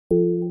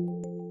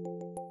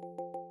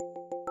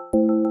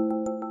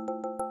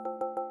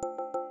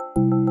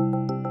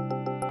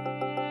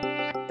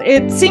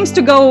it seems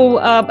to go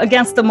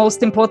against the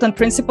most important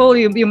principle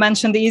you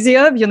mentioned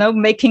easier,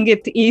 making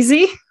it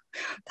easy.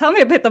 Tell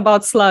me a bit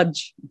about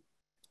sludge.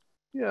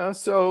 Yeah,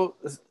 so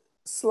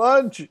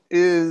sludge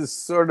is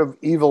sort of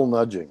evil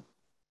nudging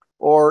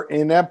or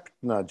inept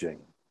nudging.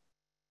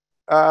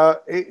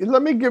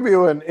 Let me give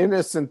you an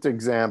innocent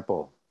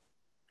example.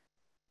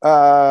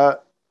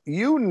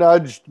 You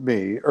nudged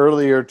me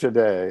earlier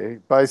today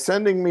by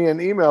sending me an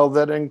email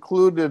that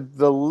included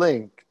the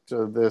link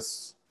to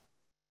this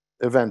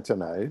event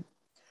tonight,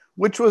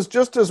 which was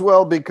just as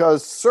well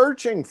because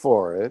searching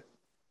for it,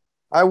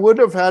 I would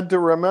have had to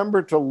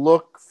remember to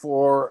look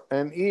for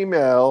an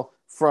email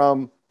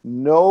from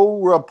no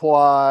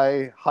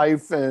reply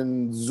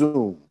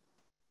 -Zoom.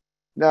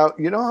 Now,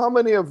 you know how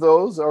many of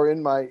those are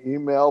in my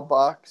email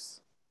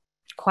box?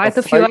 Quite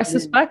a few, I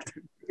suspect.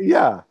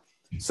 Yeah.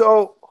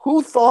 So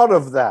who thought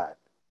of that?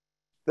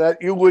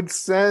 That you would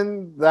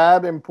send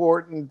that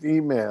important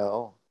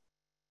email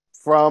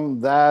from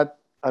that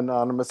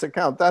anonymous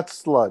account? That's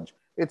sludge.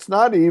 It's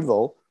not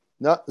evil.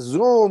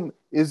 Zoom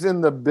is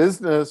in the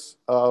business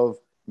of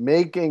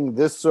making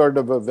this sort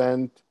of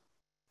event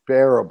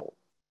bearable.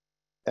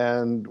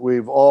 And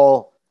we've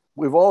all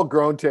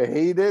grown to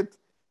hate it,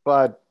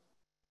 but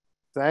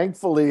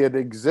thankfully it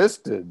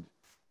existed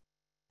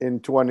in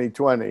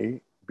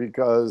 2020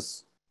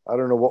 because I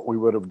don't know what we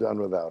would have done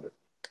without it.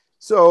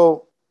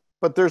 So,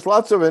 but there's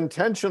lots of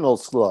intentional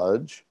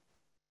sludge.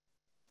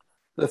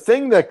 The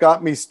thing that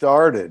got me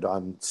started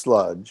on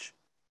sludge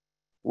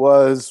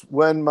was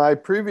when my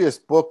previous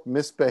book,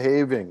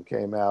 Misbehaving,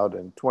 came out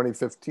in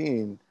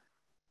 2015.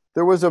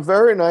 There was a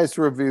very nice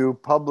review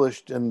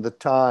published in the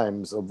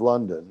Times of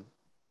London,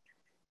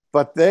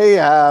 but they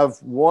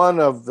have one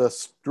of the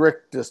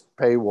strictest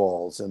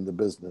paywalls in the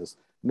business.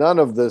 None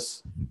of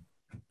this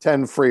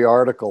 10 free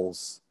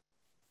articles.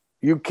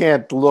 You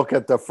can't look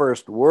at the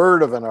first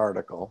word of an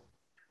article,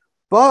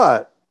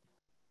 but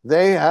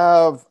they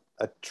have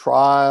a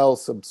trial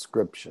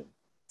subscription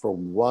for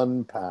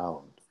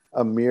 £1,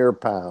 a mere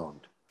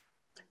pound,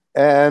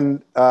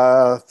 and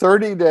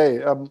 30-day,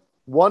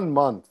 1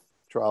 month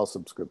trial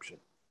subscription.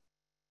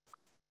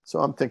 So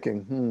I'm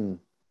thinking,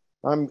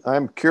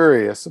 I'm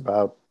curious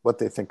about what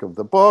they think of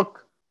the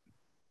book,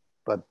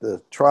 but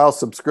the trial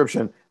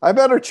subscription, I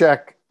better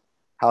check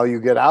how you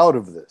get out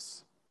of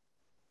this.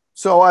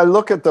 So I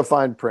look at the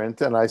fine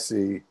print and I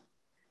see,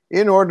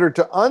 in order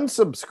to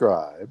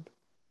unsubscribe,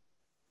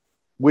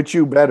 which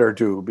you better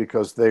do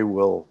because they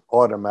will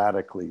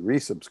automatically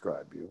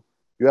resubscribe you,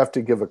 you have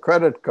to give a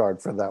credit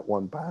card for that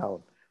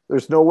 £1.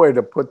 There's no way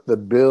to put the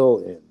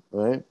bill in,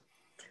 right?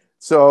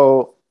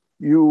 So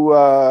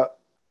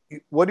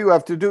what do you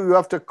have to do? You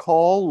have to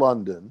call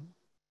London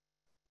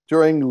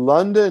during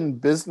London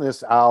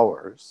business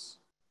hours,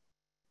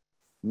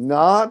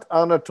 not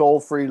on a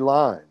toll-free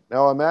line.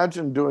 Now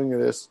imagine doing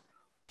this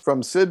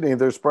from Sydney.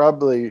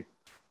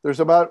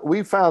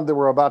 We found there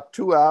were about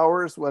 2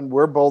 hours when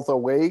we're both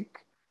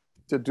awake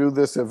to do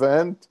this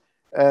event.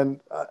 And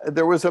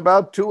there was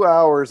about 2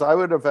 hours. I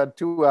would have had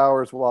 2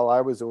 hours while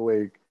I was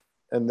awake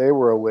and they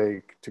were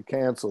awake to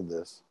cancel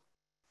this.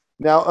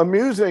 Now,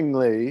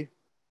 amusingly,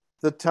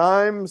 the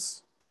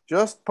Times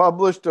just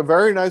published a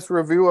very nice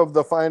review of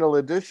the final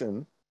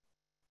edition.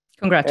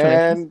 Congratulations.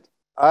 And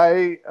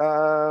I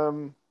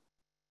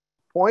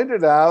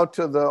pointed out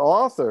to the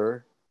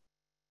author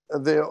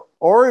the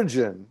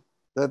origin,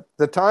 that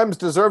the Times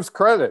deserves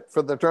credit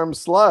for the term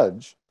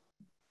sludge.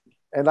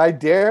 And I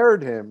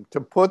dared him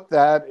to put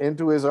that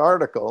into his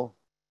article,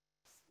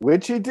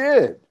 which he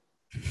did.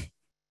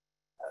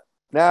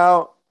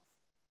 Now,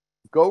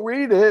 go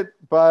read it,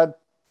 but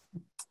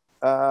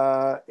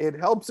it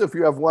helps if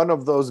you have one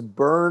of those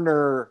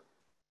burner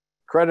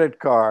credit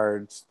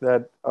cards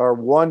that are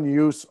one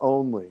use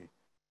only,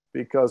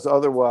 because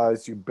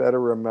otherwise you better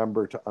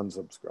remember to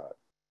unsubscribe.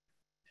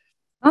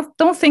 I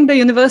don't think the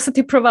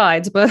university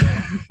provides, but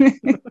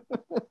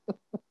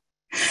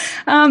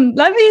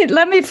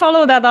let me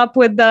follow that up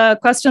with the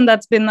question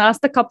that's been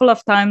asked a couple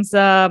of times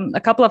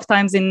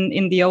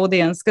in the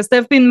audience, because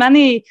there have been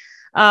many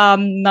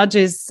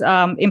nudges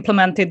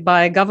implemented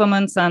by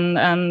governments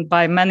and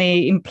by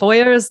many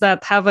employers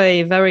that have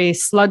a very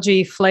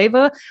sludgy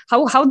flavor.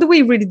 How do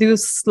we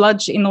reduce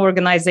sludge in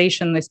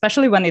organization,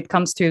 especially when it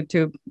comes to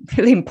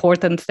really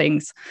important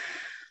things?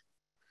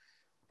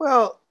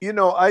 Well,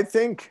 I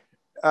think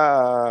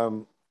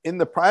in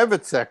the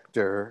private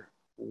sector,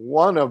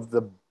 one of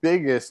the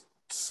biggest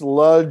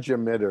sludge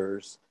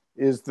emitters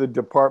is the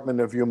Department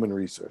of Human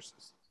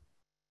Resources.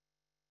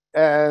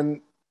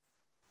 And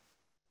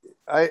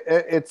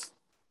it's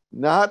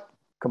not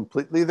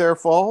completely their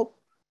fault.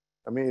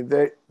 I mean,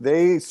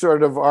 they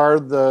sort of are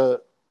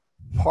the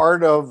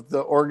part of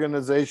the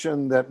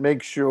organization that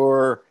makes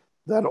sure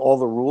that all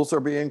the rules are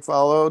being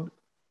followed.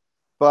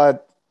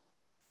 But,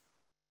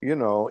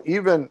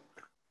 even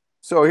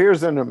so,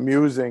 here's an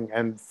amusing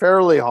and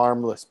fairly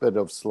harmless bit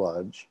of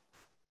sludge.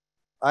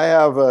 I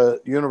have a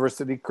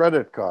university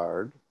credit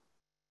card,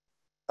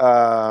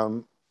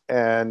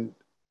 and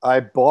I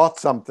bought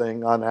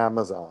something on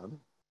Amazon.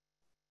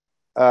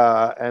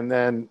 And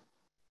then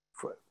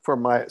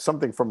for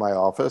something for my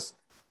office,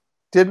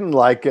 didn't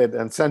like it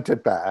and sent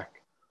it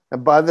back.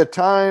 And by the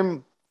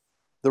time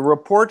the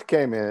report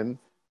came in,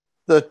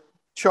 the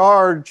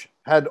charge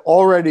had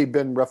already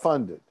been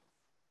refunded.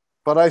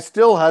 But I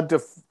still had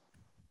to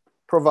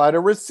provide a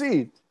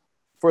receipt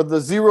for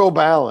the zero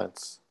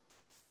balance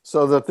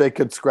so that they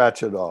could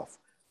scratch it off.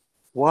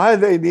 Why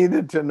they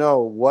needed to know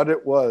what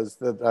it was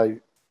that I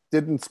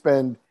didn't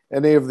spend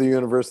any of the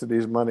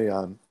university's money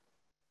on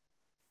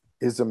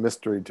is a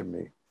mystery to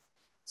me.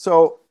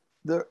 So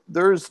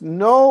there's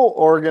no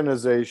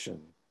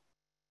organization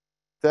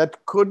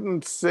that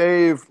couldn't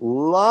save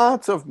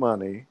lots of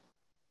money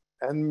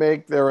and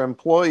make their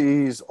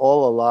employees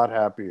all a lot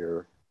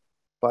happier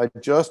by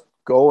just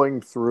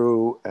going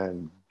through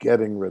and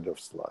getting rid of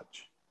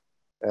sludge.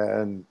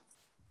 And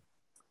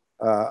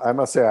I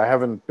must say, I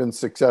haven't been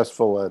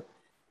successful at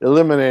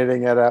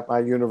eliminating it at my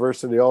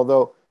university,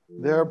 although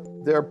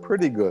they're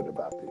pretty good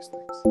about these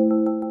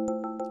things.